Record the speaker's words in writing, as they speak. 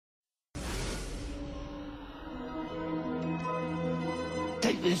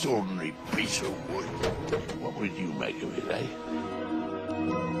this ordinary piece of wood. What would you make of it, eh?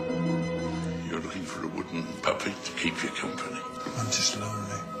 You're looking for a wooden puppet to keep you company. I'm just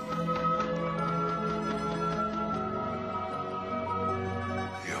lonely.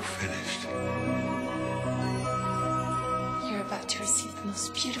 You're finished. You're about to receive the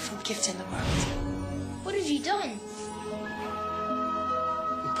most beautiful gift in the world. What have you done?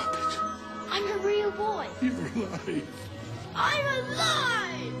 The puppet. I'm a real boy. You're alive. I'm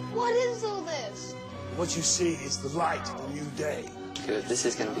alive! What is all this? What you see is the light of a new day. Good, this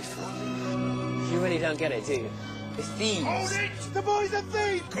is going to be fun. You really don't get it, do you? The thieves. Hold it! The boy's a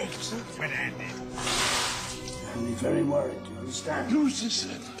thief! Ghosts red-handed. I'll be very worried, do you understand? Who's this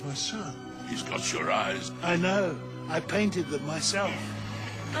then? My son. He's got your eyes. I know. I painted them myself.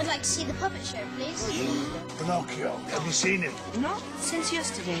 I'd like to see the puppet show, please. Pinocchio. Have you seen him? Not since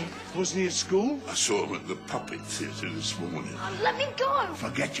yesterday. Wasn't he at school? I saw him at the puppet theatre this morning. Let me go!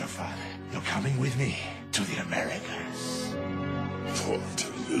 Forget your father. You're coming with me to the Americas. Poor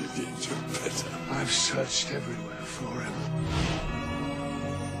little things are better. I've searched everywhere for him.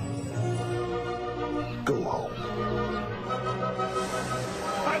 Go home.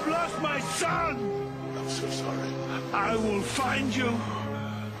 I've lost my son! I'm so sorry. I will find you,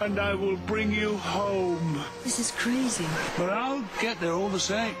 and I will bring you home. This is crazy. But I'll get there all the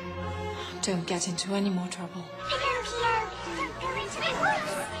same. Don't get into any more trouble. Pinocchio! Don't go into his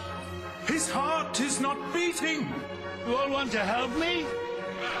house! His heart is not beating. You all want to help me?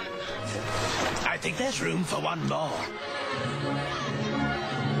 I think there's room for one more.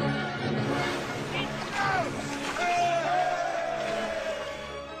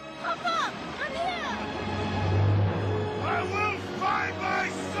 Papa! I'm here! I will find my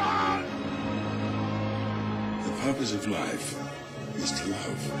son! The purpose of life is to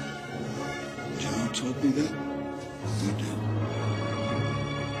love. John taught me that. You did.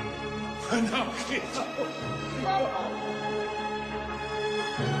 Pinocchio!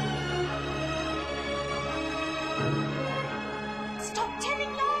 Stop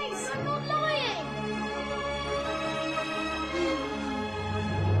telling lies! I'm not lying!